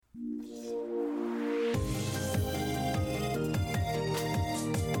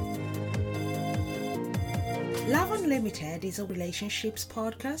Unlimited is a relationships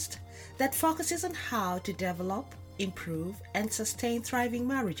podcast that focuses on how to develop, improve, and sustain thriving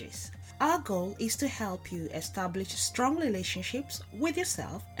marriages. Our goal is to help you establish strong relationships with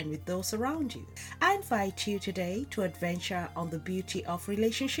yourself and with those around you. I invite you today to adventure on the beauty of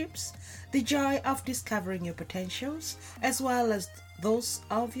relationships, the joy of discovering your potentials, as well as those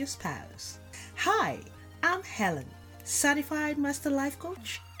of your spouse. Hi, I'm Helen, certified master life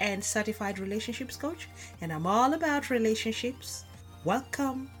coach and certified relationships coach, and I'm all about relationships.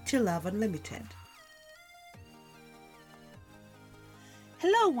 Welcome to Love Unlimited.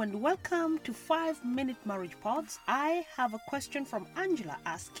 Hello and welcome to 5-Minute Marriage Pods. I have a question from Angela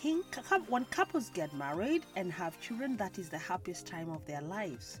asking, when couples get married and have children, that is the happiest time of their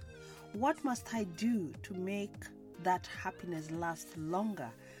lives. What must I do to make that happiness last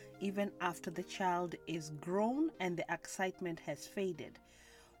longer, even after the child is grown and the excitement has faded?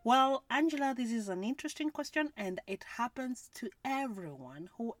 Well, Angela, this is an interesting question, and it happens to everyone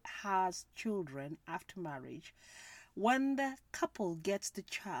who has children after marriage. When the couple gets the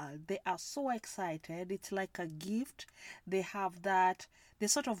child, they are so excited. It's like a gift. They have that, they're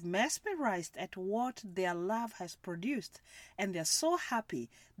sort of mesmerized at what their love has produced. And they're so happy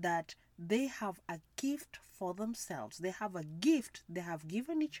that they have a gift for themselves. They have a gift they have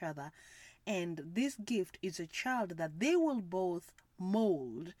given each other. And this gift is a child that they will both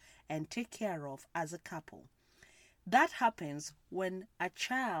mold and take care of as a couple. That happens when a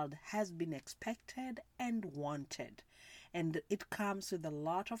child has been expected and wanted, and it comes with a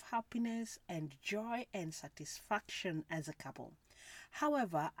lot of happiness and joy and satisfaction as a couple.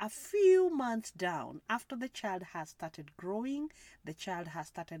 However, a few months down, after the child has started growing, the child has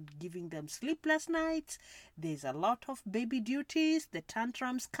started giving them sleepless nights, there's a lot of baby duties, the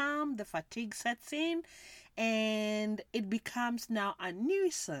tantrums come, the fatigue sets in, and it becomes now a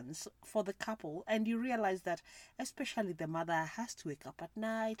nuisance for the couple. And you realize that especially the mother has to wake up at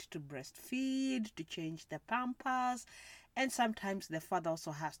night to breastfeed, to change the pampers, and sometimes the father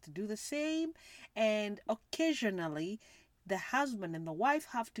also has to do the same. And occasionally the husband and the wife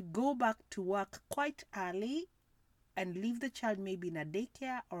have to go back to work quite early and leave the child maybe in a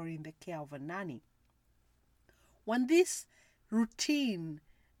daycare or in the care of a nanny. When this routine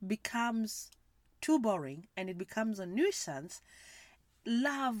becomes too boring and it becomes a nuisance,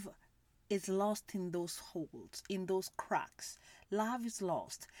 love is lost in those holes, in those cracks. Love is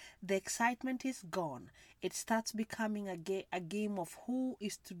lost. The excitement is gone. It starts becoming a game of who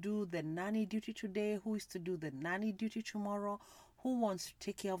is to do the nanny duty today, who is to do the nanny duty tomorrow, who wants to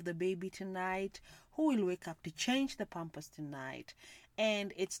take care of the baby tonight, who will wake up to change the pampers tonight,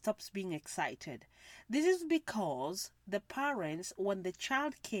 and it stops being excited. This is because the parents, when the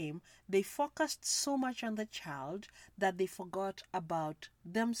child came, they focused so much on the child that they forgot about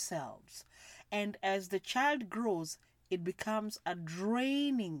themselves. And as the child grows, it becomes a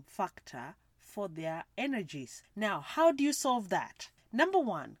draining factor for their energies. Now, how do you solve that? Number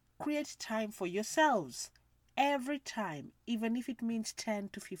one, create time for yourselves. Every time, even if it means 10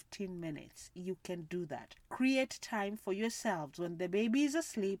 to 15 minutes, you can do that. Create time for yourselves. When the baby is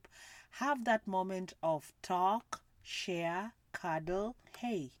asleep, have that moment of talk, share, cuddle.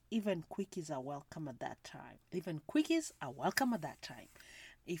 Hey, even quickies are welcome at that time.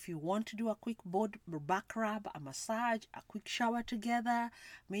 If you want to do a quick back rub, a massage, a quick shower together,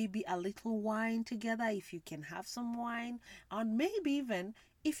 maybe a little wine together if you can have some wine, and maybe even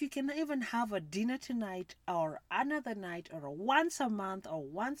if you can even have a dinner tonight or another night or once a month or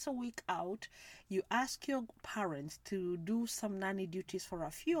once a week out, you ask your parents to do some nanny duties for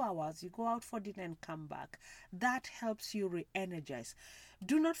a few hours, you go out for dinner and come back. That helps you re-energize.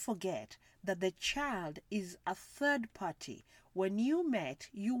 Do not forget that the child is a third party. When you met,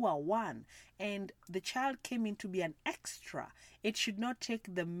 you were one, and the child came in to be an extra. It should not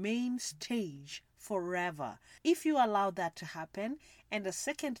take the main stage forever. If you allow that to happen and a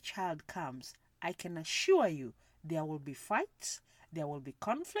second child comes, I can assure you there will be fights, there will be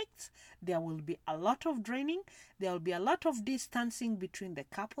conflicts, there will be a lot of draining, there will be a lot of distancing between the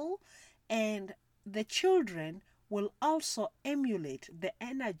couple, and the children will also emulate the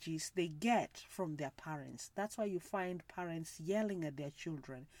energies they get from their parents. That's why you find parents yelling at their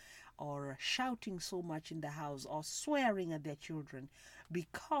children or shouting so much in the house or swearing at their children,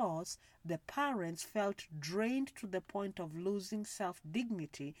 because the parents felt drained to the point of losing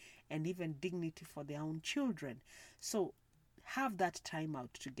self-dignity and even dignity for their own children. So have that time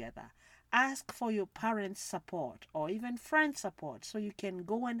out together. Ask for your parents' support or even friend support so you can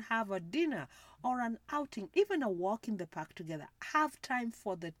go and have a dinner or an outing, even a walk in the park together. Have time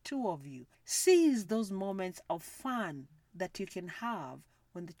for the two of you. Seize those moments of fun that you can have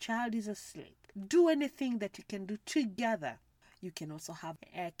when the child is asleep. Do anything that you can do together. You can also have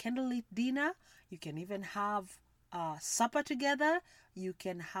a candlelit dinner. You can even have supper together. You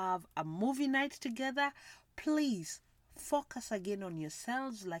can have a movie night together. Please focus again on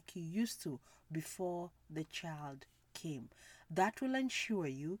yourselves like you used to before the child came. That will ensure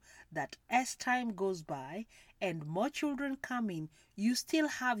you that as time goes by and more children come in, you still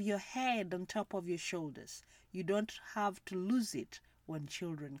have your head on top of your shoulders. You don't have to lose it when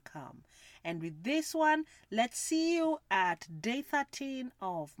children come. And with this one, let's see you at day 13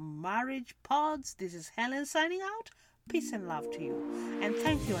 of Marriage Pods. This is Helen signing out. Peace and love to you. And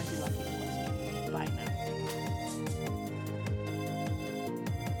thank you, Angela, for your question. Bye now.